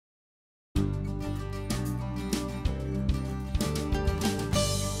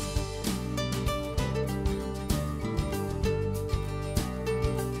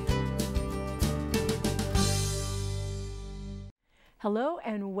Hello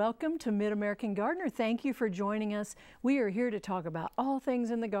and welcome to Mid-American Gardener. Thank you for joining us. We are here to talk about all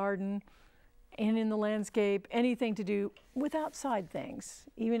things in the garden and in the landscape, anything to do with outside things,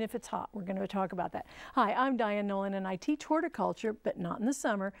 even if it's hot. We're going to talk about that. Hi, I'm Dianne Noland and I teach horticulture, but not in the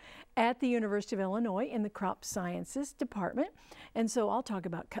summer, at the University of Illinois in the Crop Sciences Department. And so I'll talk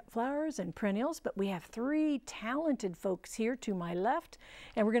about cut flowers and perennials, but we have three talented folks here to my left,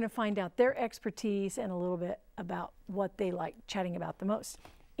 and we're going to find out their expertise and a little bit about what they like chatting about the most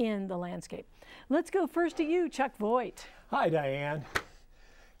in the landscape. Let's go first to you, Chuck Voigt. Hi, Diane.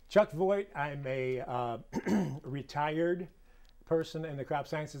 Chuck Voigt. I'm a retired person in the Crop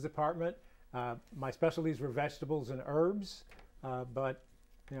Sciences Department. My specialties were vegetables and herbs, but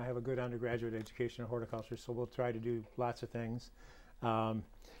I have a good undergraduate education in horticulture, so we'll try to do lots of things.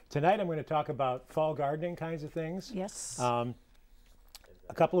 Tonight I'm going to talk about fall gardening kinds of things. Yes. A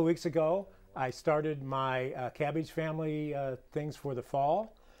couple of weeks ago, I started my cabbage family things for the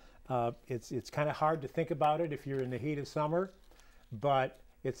fall. It's kind of hard to think about it if you're in the heat of summer, but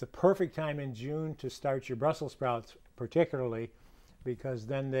it's the perfect time in June to start your Brussels sprouts, particularly, because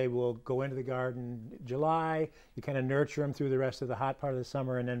then they will go into the garden July. You kind of nurture them through the rest of the hot part of the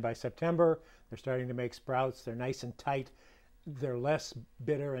summer, and then by September, they're starting to make sprouts. They're nice and tight. They're less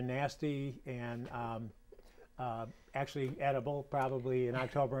bitter and nasty, and actually edible probably in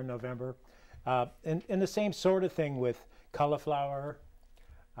October and November. And the same sort of thing with cauliflower,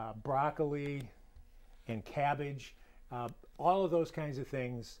 broccoli, and cabbage. All of those kinds of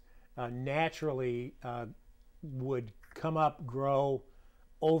things naturally would come up, grow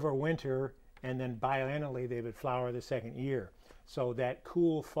over winter, and then biennially they would flower the second year. So that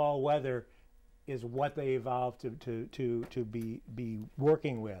cool fall weather is what they evolved to be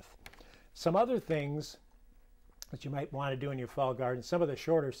working with. Some other things that you might want to do in your fall garden, some of the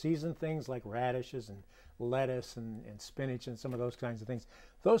shorter season things like radishes and lettuce and spinach and some of those kinds of things,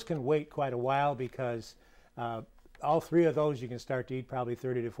 those can wait quite a while because all three of those you can start to eat probably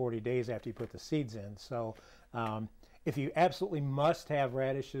 30 to 40 days after you put the seeds in. So if you absolutely must have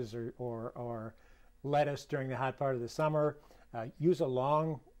radishes or lettuce during the hot part of the summer, use a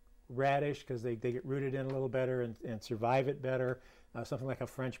long radish because they get rooted in a little better and survive it better. Something like a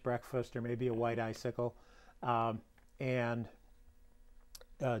French breakfast or maybe a white icicle.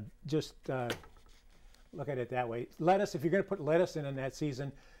 Just look at it that way. Lettuce, if you're going to put lettuce in that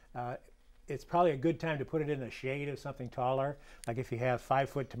season, it's probably a good time to put it in the shade of something taller. Like if you have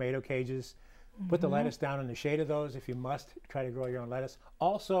 5-foot tomato cages, put the lettuce down in the shade of those if you must try to grow your own lettuce.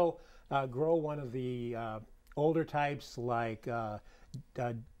 Also, grow one of the older types like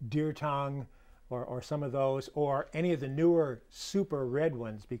deer tongue or some of those, or any of the newer super red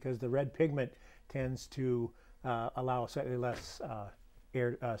ones, because the red pigment tends to allow slightly less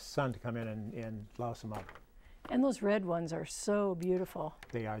sun to come in and louse them up. And those red ones are so beautiful.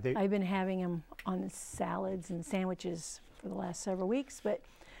 They are. I've been having them on salads and sandwiches for the last several weeks, but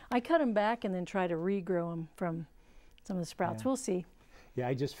I cut them back and then try to regrow them from some of the sprouts. Yeah. We'll see. Yeah,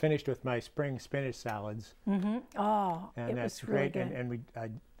 I just finished with my spring spinach salads. Oh, and it that's was really great. Good.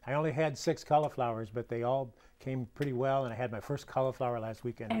 And I only had 6 cauliflowers, but they all came pretty well, and I had my first cauliflower last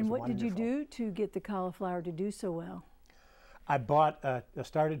weekend. And what did you do to get the cauliflower to do so well? I bought a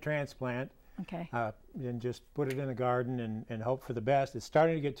started transplant. Okay. And just put it in the garden and hope for the best. It's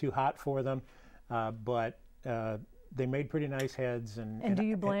starting to get too hot for them, but they made pretty nice heads. And do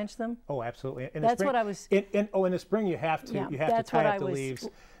you blanch them? Oh, absolutely. In that's the spring, what I was. In the spring you have to tie up the leaves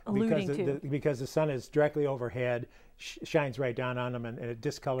because the sun is directly overhead, shines right down on them, and it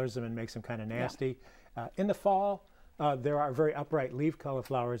discolors them and makes them kind of nasty. Yeah. In the fall, there are very upright leaf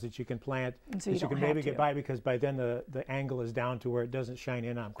cauliflowers that you can plant, so you can maybe get by, because by then the angle is down to where it doesn't shine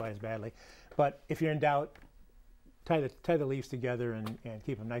in on them quite as badly. But if you're in doubt, tie the leaves together and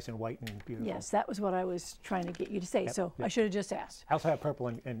keep them nice and white and beautiful. Yes, that was what I was trying to get you to say. Yep, so yep. I should have just asked. I also have purple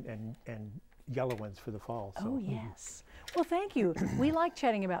and yellow ones for the fall. So. Oh yes. Well, thank you. We like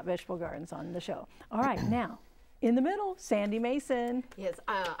chatting about vegetable gardens on the show. All right, now. In the middle, Sandy Mason. Yes,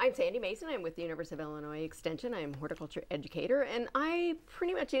 I'm Sandy Mason. I'm with the University of Illinois Extension. I'm a horticulture educator, and I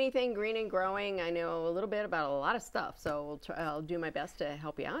pretty much anything green and growing. I know a little bit about a lot of stuff, so I'll do my best to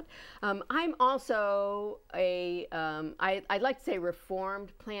help you out. I'm also I'd like to say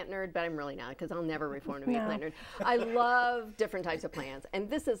reformed plant nerd, but I'm really not, because I'll never reform to be a plant nerd. I love different types of plants, and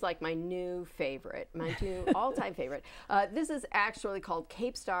this is like my new favorite, my new all-time favorite. This is actually called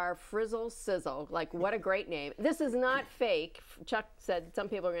Cape Star Frizzle Sizzle. Like, what a great name. This is not fake. Chuck said some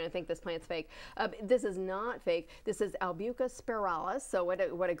people are going to think this plant's fake. This is not fake. This is Albuca spiralis. So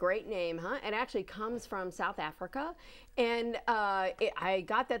what a great name, huh? It actually comes from South Africa. And I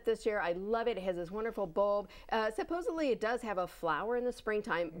got that this year. I love it. It has this wonderful bulb. Supposedly it does have a flower in the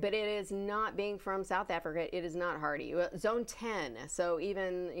springtime, but it is not, being from South Africa, it is not hardy. Zone 10, so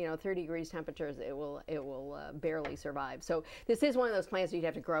even 30 degrees temperatures, it will barely survive. So this is one of those plants you'd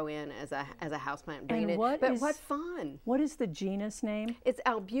have to grow in as a house plant. And what fun! What is the genus name? It's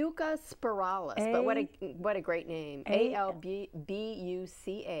Albuca spiralis, but what a great name. Albuca,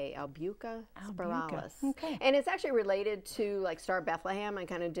 Albuca spiralis. Okay. And it's actually related to like Star Bethlehem. I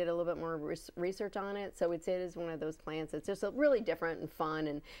kind of did a little bit more research on it, so it is one of those plants. It's just really different and fun,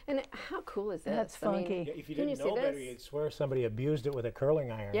 and how cool is this? That's funky. I mean, if you didn't know better, you'd swear somebody abused it with a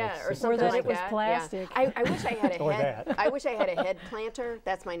curling iron. Yeah, it's, or it's something that like it was that. plastic. Yeah. I wish I had a Or head. that. I wish I had a head planter.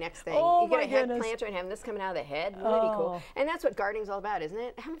 That's my next thing. Oh, you get my a head goodness. planter and have this coming out of the head. Really cool. And that's what gardening's all about, isn't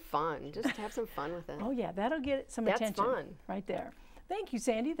it? Having fun. Just have some fun with it. Oh yeah, that'll get some That's attention. fun. Right there. Thank you,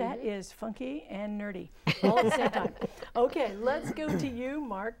 Sandy. That is funky and nerdy all at the same time. Okay, let's go to you,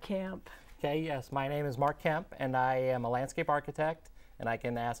 Mark Kemp. Okay, yes, my name is Mark Kemp, and I am a landscape architect, and I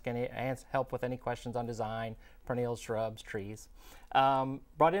can help with any questions on design, perennials, shrubs, trees.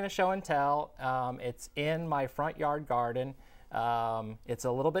 Brought in a show and tell. It's in my front yard garden. It's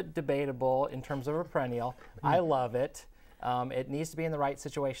a little bit debatable in terms of a perennial. I love it. It needs to be in the right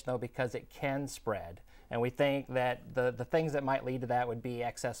situation, though, because it can spread. And we think that the things that might lead to that would be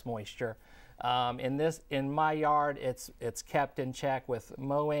excess moisture. In my yard, it's kept in check with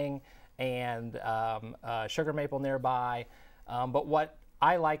mowing and sugar maple nearby. But what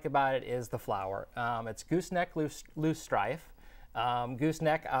I like about it is the flower. It's gooseneck loosestrife.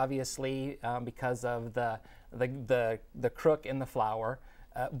 Gooseneck, obviously, because of the crook in the flower,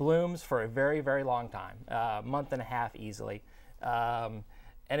 blooms for a very, very long time, month and a half easily.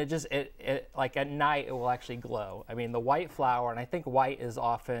 And it like at night, it will actually glow. I mean, the white flower, and I think white is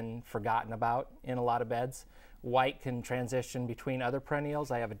often forgotten about in a lot of beds. White can transition between other perennials.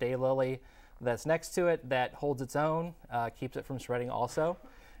 I have a daylily that's next to it that holds its own, keeps it from spreading also.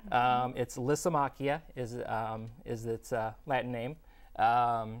 It's Lysimachia is its Latin name.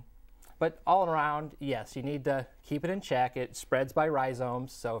 But all around, yes, you need to keep it in check. It spreads by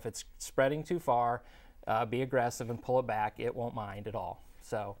rhizomes, so if it's spreading too far, be aggressive and pull it back. It won't mind at all.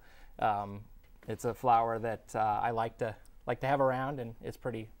 So it's a flower that I like to have around, and it's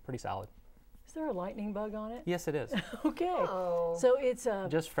pretty solid. Is there a lightning bug on it? Yes, it is. Okay. Oh. So it's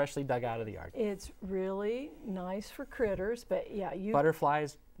Just freshly dug out of the yard. it's really nice for critters, but yeah, you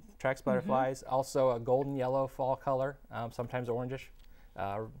Butterflies, attracts butterflies. Also a golden yellow fall color, sometimes orangish.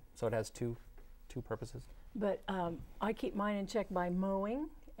 So it has two purposes. But I keep mine in check by mowing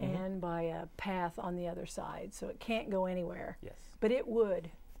and by a path on the other side, so it can't go anywhere. Yes. But it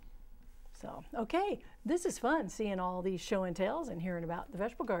would. So, okay, this is fun, seeing all these show and tells and hearing about the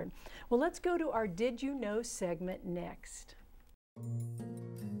vegetable garden. Well, let's go to our Did You Know segment next.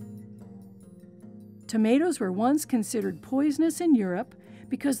 Tomatoes were once considered poisonous in Europe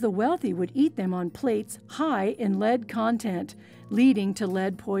because the wealthy would eat them on plates high in lead content, leading to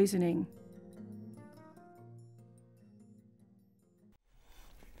lead poisoning.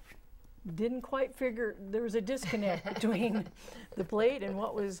 Didn't quite figure, there was a disconnect between the plate and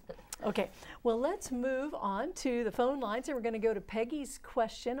what was, okay. Well, let's move on to the phone lines, and we're going to go to Peggy's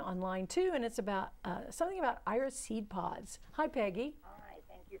question on line 2, and it's about something about iris seed pods. Hi, Peggy. Hi,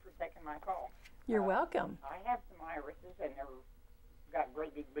 thank you for taking my call. You're welcome. I have some irises, and they've got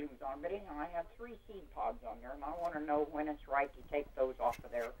great big blooms on them, but anyhow, I have 3 seed pods on there, and I want to know when it's right to take those off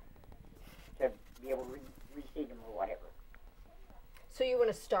of there to be able to reseed them or whatever. So you want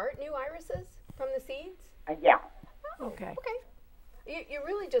to start new irises from the seeds? Yeah. Oh, Okay. Okay. You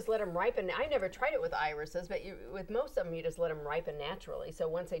really just let them ripen. I never tried it with irises, but with most of them, you just let them ripen naturally. So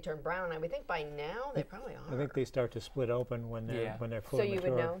once they turn brown, I would think by now they probably are. I think they start to split open when they're fully So you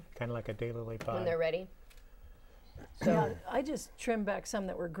mature, would know? kind of like a daylily pod. When they're ready. So yeah, I just trimmed back some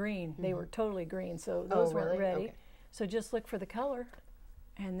that were green. They were totally green, so those weren't really? ready. Okay. So just look for the color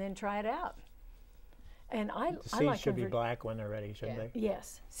and then try it out. And The I seeds like should them be black when they're ready, shouldn't Yeah. they?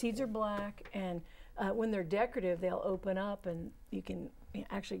 Yes, seeds are black, and when they're decorative, they'll open up, and you can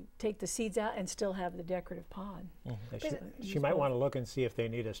actually take the seeds out and still have the decorative pod. She might want to look and see if they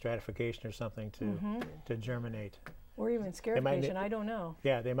need a stratification or something to germinate. Or even might scarification, need- I don't know.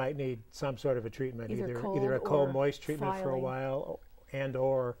 Yeah, they might need some sort of a treatment, Either either a cold cold or moist treatment for a filing. while, and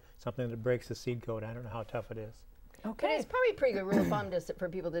or something that breaks the seed coat. I don't know how tough it is. But it's probably a pretty good rule of thumb just for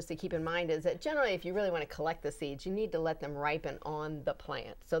people just to keep in mind is that generally if you really want to collect the seeds, you need to let them ripen on the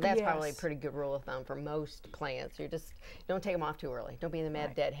plant. So that's probably a pretty good rule of thumb for most plants. You don't take them off too early. Don't be in the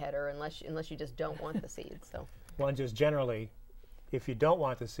mad deadheader unless you just don't want the seeds. So. One just generally, if you don't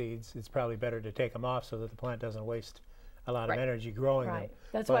want the seeds, it's probably better to take them off so that the plant doesn't waste a lot of energy growing them.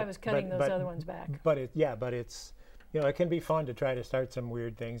 That's why I was cutting those other ones back. But it's it can be fun to try to start some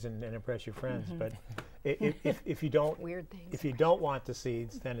weird things and impress your friends. But if you don't if you don't want the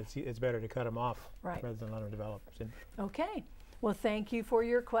seeds, then it's better to cut them off rather than let them develop. Okay. Well, thank you for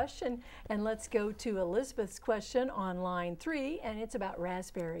your question. And let's go to Elizabeth's question on line 3, and it's about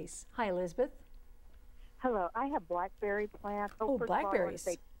raspberries. Hi, Elizabeth. Hello. I have blackberry plants. Oh, blackberries.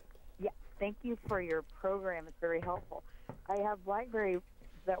 Thank you for your program. It's very helpful. I have blackberries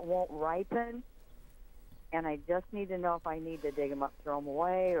that won't ripen, and I just need to know if I need to dig them up, throw them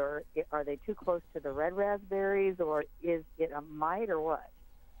away, or are they too close to the red raspberries, or is it a mite, or what?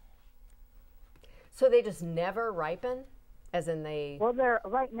 So they just never ripen, as in they... Well,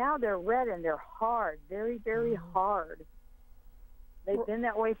 right now they're red and they're hard, very, very hard. They've been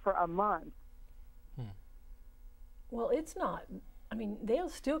that way for a month. Well, it's not. I mean, they'll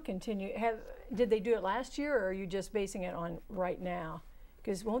still continue. Did they do it last year, or are you just basing it on right now?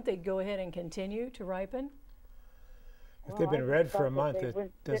 Because won't they go ahead and continue to ripen? If they've been red for a month, it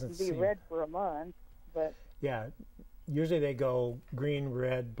doesn't be red for a month, but yeah, usually they go green,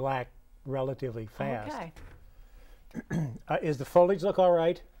 red, black relatively fast. Okay. Is the foliage look all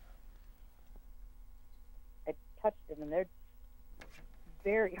right? I touched them and they're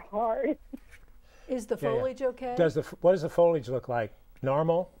very hard. Is the foliage okay? What does the foliage look like?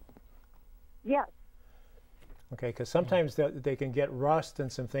 Normal? Yes. Okay, because sometimes they can get rust and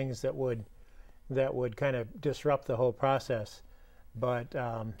some things that would kind of disrupt the whole process. But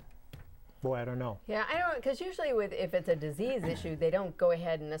boy, I don't know. Yeah, I don't, because usually if it's a disease issue, they don't go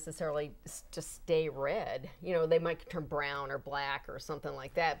ahead and necessarily just stay red. You know, they might turn brown or black or something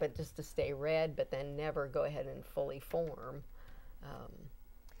like that, but just to stay red, but then never go ahead and fully form.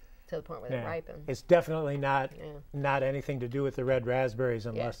 To the point where they ripen. It's definitely not anything to do with the red raspberries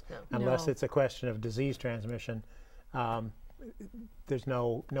unless it's a question of disease transmission. There's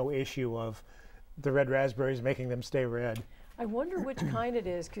no issue of the red raspberries making them stay red. I wonder which kind it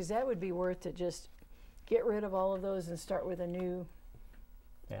is, because that would be worth to just get rid of all of those and start with a new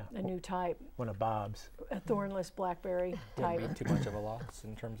type. One of Bob's. A thornless blackberry type. Wouldn't be too much of a loss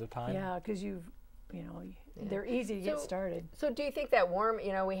in terms of time. Yeah, because they're easy to get started. So do you think that warm,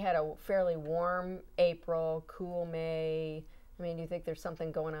 we had a fairly warm April, cool May. I mean, do you think there's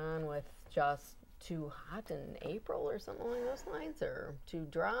something going on with just too hot in April or something along those lines, or too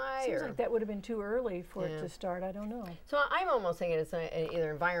dry? Seems like that would have been too early for it to start. I don't know. So I'm almost thinking it's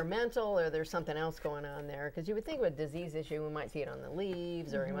either environmental or there's something else going on there, because you would think with a disease issue, we might see it on the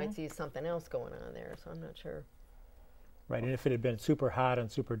leaves, or you might see something else going on there, so I'm not sure. Right, and if it had been super hot and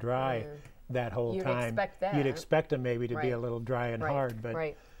super dry that whole time, you'd expect them maybe to be a little dry and hard.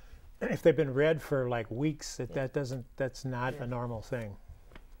 But if they've been red for like weeks, that's not a normal thing.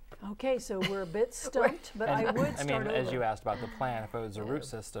 Okay, so we're a bit stumped, but I would start over. As you asked about the plant, if it was a root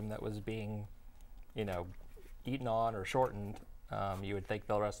system that was being, eaten on or shortened, you would think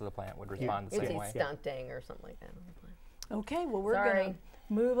the rest of the plant would respond the same way. Stunting or something like that on the plant. Okay, well, we're going to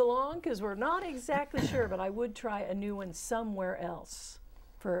move along because we're not exactly sure, but I would try a new one somewhere else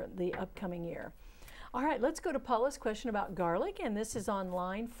for the upcoming year. All right, let's go to Paula's question about garlic, and this is on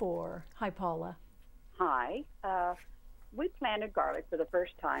line 4. Hi, Paula. Hi. We planted garlic for the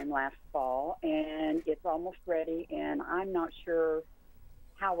first time last fall, and it's almost ready, and I'm not sure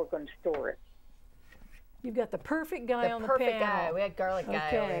how we're going to store it. You've got the perfect guy on the panel. The perfect guy. We had garlic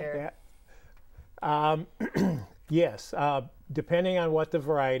guy over here. Yes, depending on what the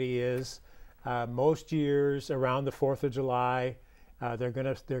variety is, most years around the 4th of July, they're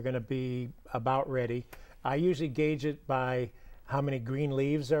gonna be about ready. I usually gauge it by how many green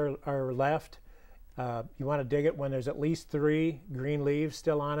leaves are left. You want to dig it when there's at least 3 green leaves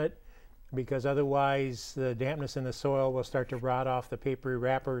still on it, because otherwise the dampness in the soil will start to rot off the papery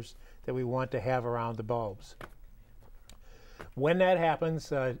wrappers that we want to have around the bulbs. When that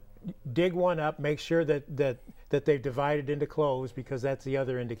happens, dig one up, make sure that they've divided into cloves, because that's the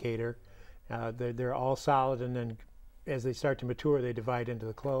other indicator. They're all solid, and then as they start to mature, they divide into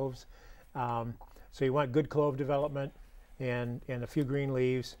the cloves. So you want good clove development and a few green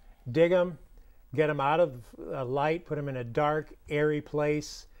leaves. Dig them, get them out of light, put them in a dark, airy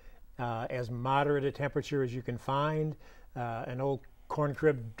place, as moderate a temperature as you can find. An old corn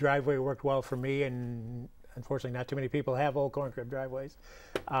crib driveway worked well for me, and unfortunately not too many people have old corn crib driveways.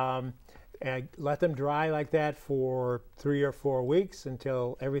 and let them dry like that for 3 or 4 weeks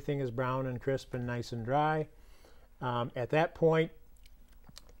until everything is brown and crisp and nice and dry. At that point,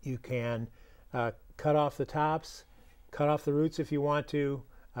 you can cut off the tops, cut off the roots if you want to.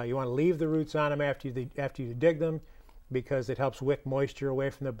 You want to leave the roots on them after you dig them, because it helps wick moisture away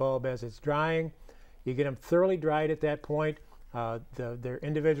from the bulb as it's drying. You get them thoroughly dried at that point. Their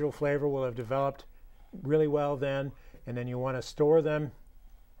individual flavor will have developed really well then, and then you want to store them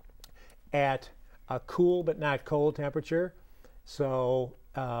at a cool but not cold temperature. So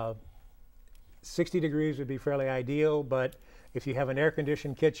 60 degrees would be fairly ideal, but if you have an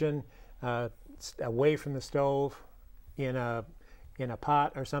air-conditioned kitchen away from the stove in a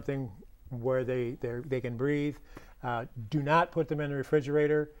pot or something where they can breathe, do not put them in the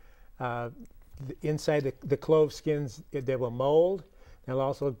refrigerator. Inside the clove skins, they will mold. They'll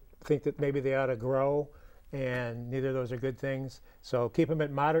also think that maybe they ought to grow, and neither of those are good things. So keep them at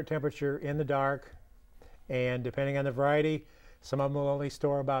moderate temperature in the dark, and depending on the variety, some of them will only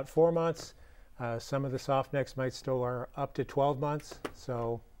store about 4 months. Some of the soft necks might store up to 12 months.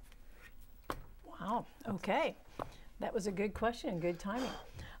 So, wow. Okay, that was a good question. Good timing.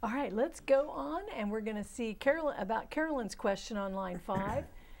 All right, let's go on, and we're going to see Carolyn's question on line 5,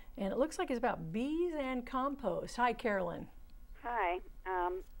 and it looks like it's about bees and compost. Hi, Carolyn. Hi.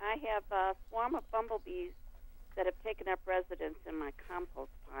 I have a swarm of bumblebees that have taken up residence in my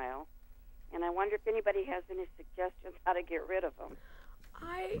compost pile, and I wonder if anybody has any suggestions how to get rid of them.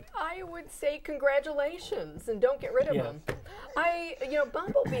 I would say congratulations and don't get rid of them.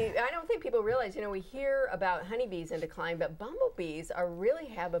 Bumblebee, I don't think people realize, we hear about honeybees in decline, but bumblebees really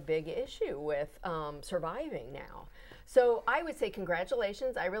have a big issue with surviving now. So I would say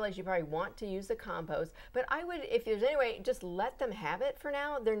congratulations. I realize you probably want to use the compost, but I would, if there's any way, just let them have it for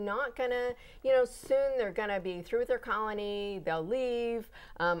now. They're not gonna, soon they're gonna be through with their colony, they'll leave.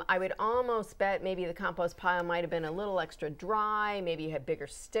 I would almost bet maybe the compost pile might have been a little extra dry, maybe you had bigger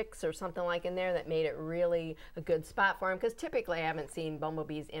sticks or something like in there that made it really a good spot for them, because typically I haven't seen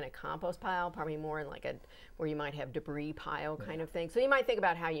bumblebees in a compost pile, probably more in like where you might have debris pile kind of thing. So you might think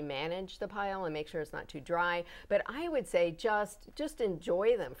about how you manage the pile and make sure it's not too dry, but I would say just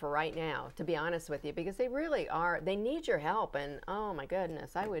enjoy them for right now, to be honest with you, because they really are, they need your help. And oh my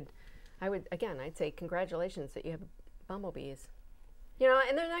goodness, I would again, I'd say congratulations that you have bumblebees.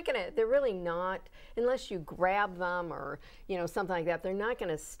 And they're really not, unless you grab them or, something like that, they're not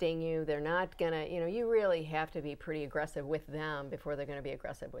gonna sting you. They're not gonna, you really have to be pretty aggressive with them before they're gonna be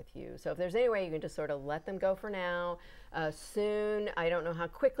aggressive with you. So if there's any way you can just sort of let them go for now, soon, I don't know how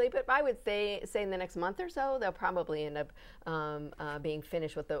quickly, but I would say in the next month or so, they'll probably end up being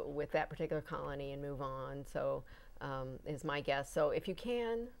finished with that particular colony and move on. So is my guess. So if you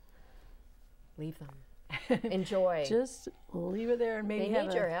can, leave them. Enjoy. Just leave it there and maybe they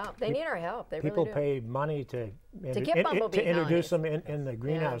need your help. They need our help. They people really do. Pay money to colonies. introduce them in the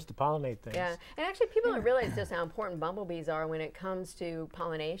greenhouse to pollinate things. Yeah, and actually people don't realize just how important bumblebees are when it comes to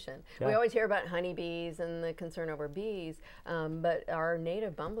pollination. Yeah. We always hear about honeybees and the concern over bees, but our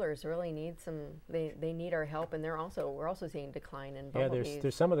native bumblers really need they need our help, and we're also seeing decline in bumblebees. Yeah,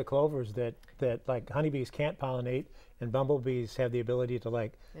 there's some of the clovers that like honeybees can't pollinate, and bumblebees have the ability to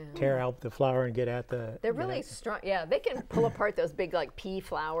tear out the flower and get at the. They're really strong. Yeah, they can pull apart those big pea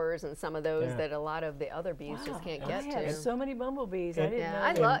flowers and some of those that a lot lot of the other bees just can't get to. I have so many bumblebees. I didn't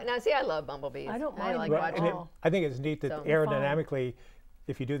know. I love bumblebees. I don't mind like watching them. I think it's neat that aerodynamically,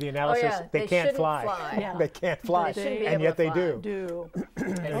 if you do the analysis, they can't fly. Yeah. They can't fly, and yet they do.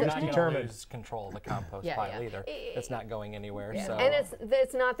 And you're not going to lose control of the compost pile either. It's not going anywhere. Yeah. So. And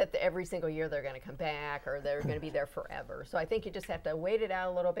it's not that every single year they're going to come back or they're going to be there forever. So I think you just have to wait it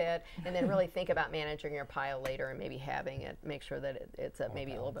out a little bit and then really think about managing your pile later and maybe having it, make sure that it's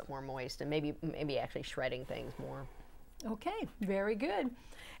maybe a little bit more moist and maybe actually shredding things more. Okay, very good.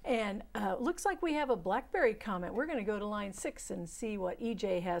 And looks like we have a blackberry comment. We're going to go to line 6 and see what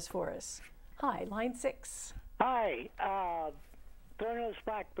EJ has for us. Hi, line 6. Hi, Thornless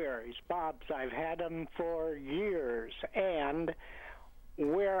blackberries, Bob's. I've had them for years, and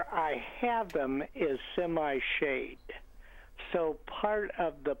where I have them is semi-shade. So part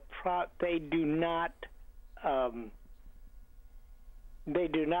of the they do not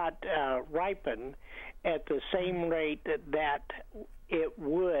ripen at the same rate that it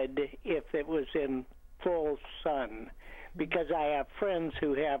would if it was in full sun, because I have friends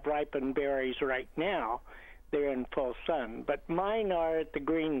who have ripened berries right now. They're in full sun, but mine are at the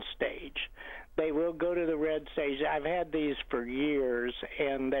green stage. They will go to the red stage. I've had these for years,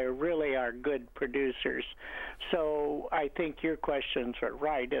 and they really are good producers. So I think your questions are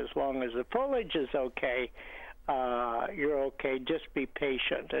right. As long as the foliage is okay, you're okay. Just be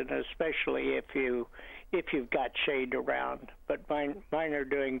patient, and especially if you've got shade around. But mine are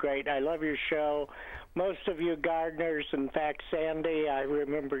doing great. I love your show. Most of you gardeners, in fact, Sandy, I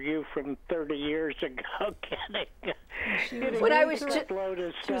remember you from 30 years ago. When I was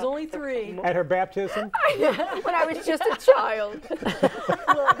she was only 3. At her baptism? When I was just a child.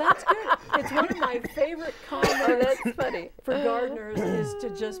 Well, that's good. It's one of my favorite comments. Oh, that's funny. For gardeners is to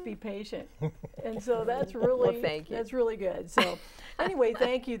just be patient, and so that's really Well, thank you. That's really good. So, anyway,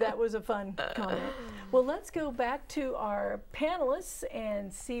 thank you. That was a fun comment. Well, let's go back to our panelists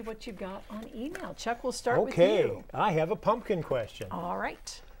and see what you got on email. Chuck, we'll start with you. Okay, I have a pumpkin question. All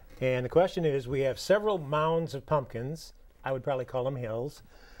right. And the question is, we have several mounds of pumpkins. I would probably call them hills.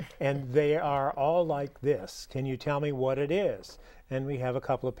 And they are all like this. Can you tell me what it is? And we have a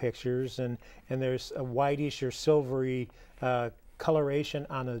couple of pictures, and there's a whitish or silvery coloration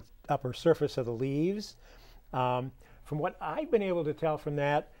on the upper surface of the leaves. From what I've been able to tell from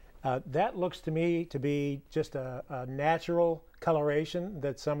that, that looks to me to be just a natural coloration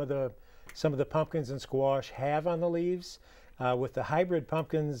that some of the pumpkins and squash have on the leaves. With the hybrid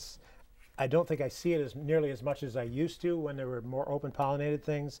pumpkins, I don't think I see it as nearly as much as I used to when there were more open pollinated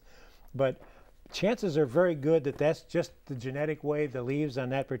things, but chances are very good that that's just the genetic way the leaves on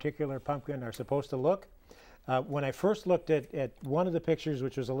that particular pumpkin are supposed to look. When I first looked at one of the pictures,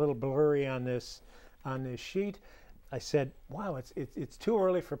 which was a little blurry on this sheet, I said, wow, it's too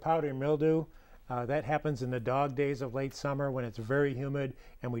early for powdery mildew. That happens in the dog days of late summer when it's very humid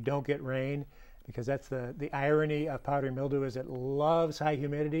and we don't get rain, because that's the irony of powdery mildew is it loves high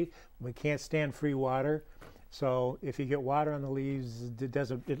humidity. We can't stand free water. So if you get water on the leaves,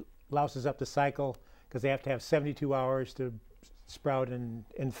 it louses up the cycle because they have to have 72 hours to sprout and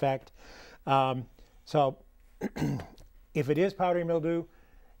infect. So if it is powdery mildew,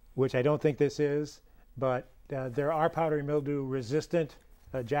 which I don't think this is, but there are powdery mildew resistant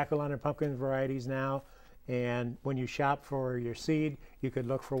jack-o'-lantern pumpkin varieties now, and when you shop for your seed, you could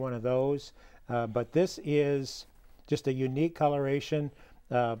look for one of those. But this is just a unique coloration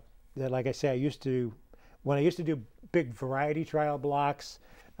that, like I say, when I used to do big variety trial blocks,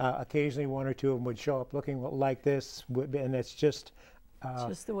 occasionally one or two of them would show up looking like this, and it's just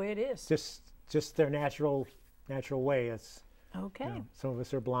the way it is. Just their natural way. It's okay. You know, some of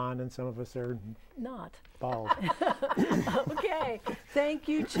us are blonde and some of us are not bald. Okay, thank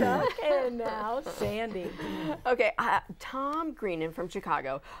you, Chuck. And now Sandy. Okay, Tom Greenan from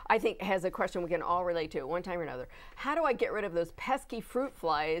Chicago, I think, has a question we can all relate to at one time or another. How do I get rid of those pesky fruit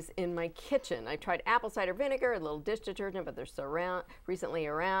flies in my kitchen? I tried apple cider vinegar, a little dish detergent, but they're so recently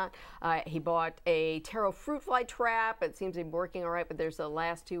around. He bought a taro fruit fly trap. It seems to be working all right, but there's the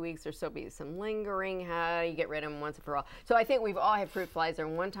last 2 weeks or so be some lingering. How do you get rid of them once and for all? So I think we've all had fruit flies at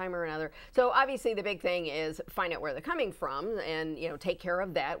one time or another. So obviously the big thing is find out where they're coming from and, you know, take care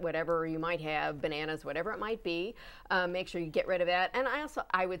of that, whatever you might have, bananas, whatever it might be. Make sure you get rid of that. And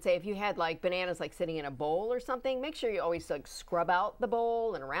I would say if you had like bananas like sitting in a bowl or something, make sure you always like scrub out the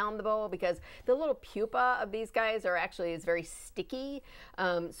bowl and around the bowl, because the little pupa of these guys is very sticky.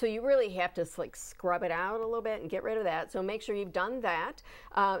 So you really have to like scrub it out a little bit and get rid of that. So make sure you've done that.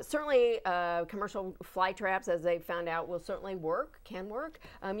 Certainly commercial fly traps, as they found out, will certainly can work.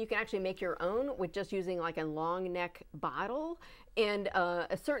 You can actually make your own with just using like a long neck bottle. And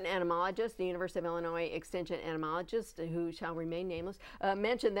a certain entomologist, the University of Illinois Extension entomologist, who shall remain nameless,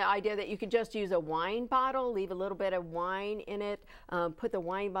 mentioned the idea that you could just use a wine bottle, leave a little bit of wine in it, put the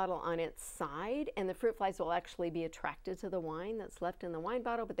wine bottle on its side, and the fruit flies will actually be attracted to the wine that's left in the wine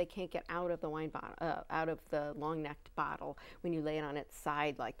bottle, but they can't get out of the wine bottle, out of the long-necked bottle when you lay it on its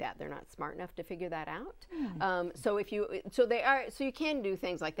side like that. They're not smart enough to figure that out. So you can do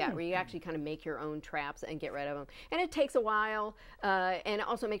things like that where you actually kind of make your own traps and get rid of them, and it takes a while. And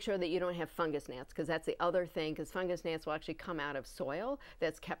also make sure that you don't have fungus gnats, because that's the other thing, because fungus gnats will actually come out of soil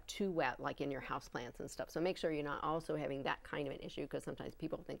that's kept too wet, like in your house plants and stuff. So make sure you're not also having that kind of an issue, because sometimes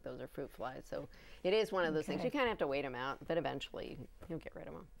people think those are fruit flies. So it is one of those things. You kind of have to wait them out, but eventually you'll get rid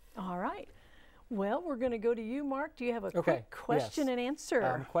of them. All right. Well, we're going to go to you, Mark. Do you have a quick question and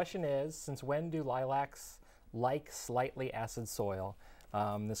answer? Question is, since when do lilacs like slightly acid soil?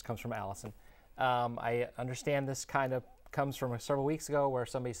 This comes from Allison. I understand this kind of comes from several weeks ago where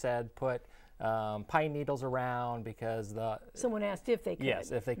somebody said put pine needles around because someone asked if they could.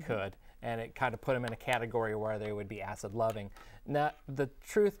 Yes, if they could, and it kind of put them in a category where they would be acid loving. Now, the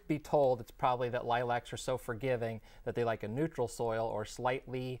truth be told, it's probably that lilacs are so forgiving that they like a neutral soil or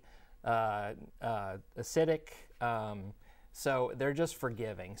slightly acidic. So they're just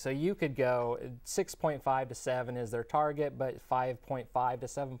forgiving. So you could go 6.5 to 7 is their target, but 5.5 to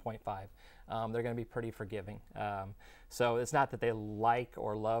 7.5. they're going to be pretty forgiving. So it's not that they like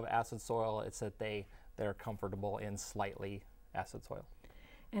or love acid soil, it's that they're comfortable in slightly acid soil.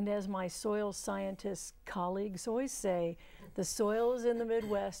 And as my soil scientist colleagues always say, the soils in the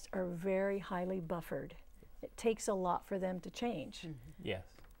Midwest are very highly buffered. It takes a lot for them to change. Yes.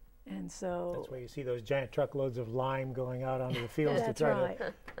 And so That's why you see those giant truckloads of lime going out onto the fields to that's try right.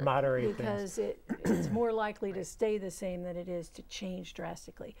 to moderate things. Because it's more likely to stay the same than it is to change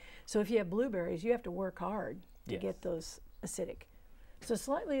drastically. So if you have blueberries, you have to work hard to Yes. get those acidic. So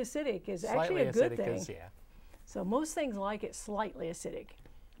slightly acidic is Slightly actually a good acidic thing. is, yeah. So most things like it slightly acidic,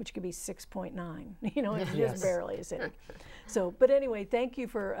 which could be 6.9. You know, it's Yes. just barely acidic. So, but anyway, thank you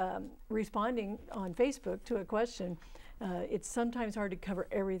for responding on Facebook to a question. It's sometimes hard to cover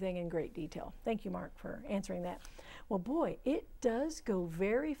everything in great detail. Thank you, Mark, for answering that. Well, boy, it does go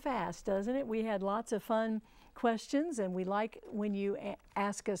very fast, doesn't it? We had lots of fun questions, and we like when you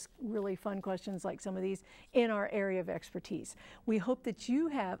ask us really fun questions like some of these in our area of expertise. We hope that you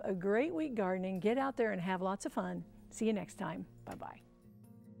have a great week gardening. Get out there and have lots of fun. See you next time. Bye-bye.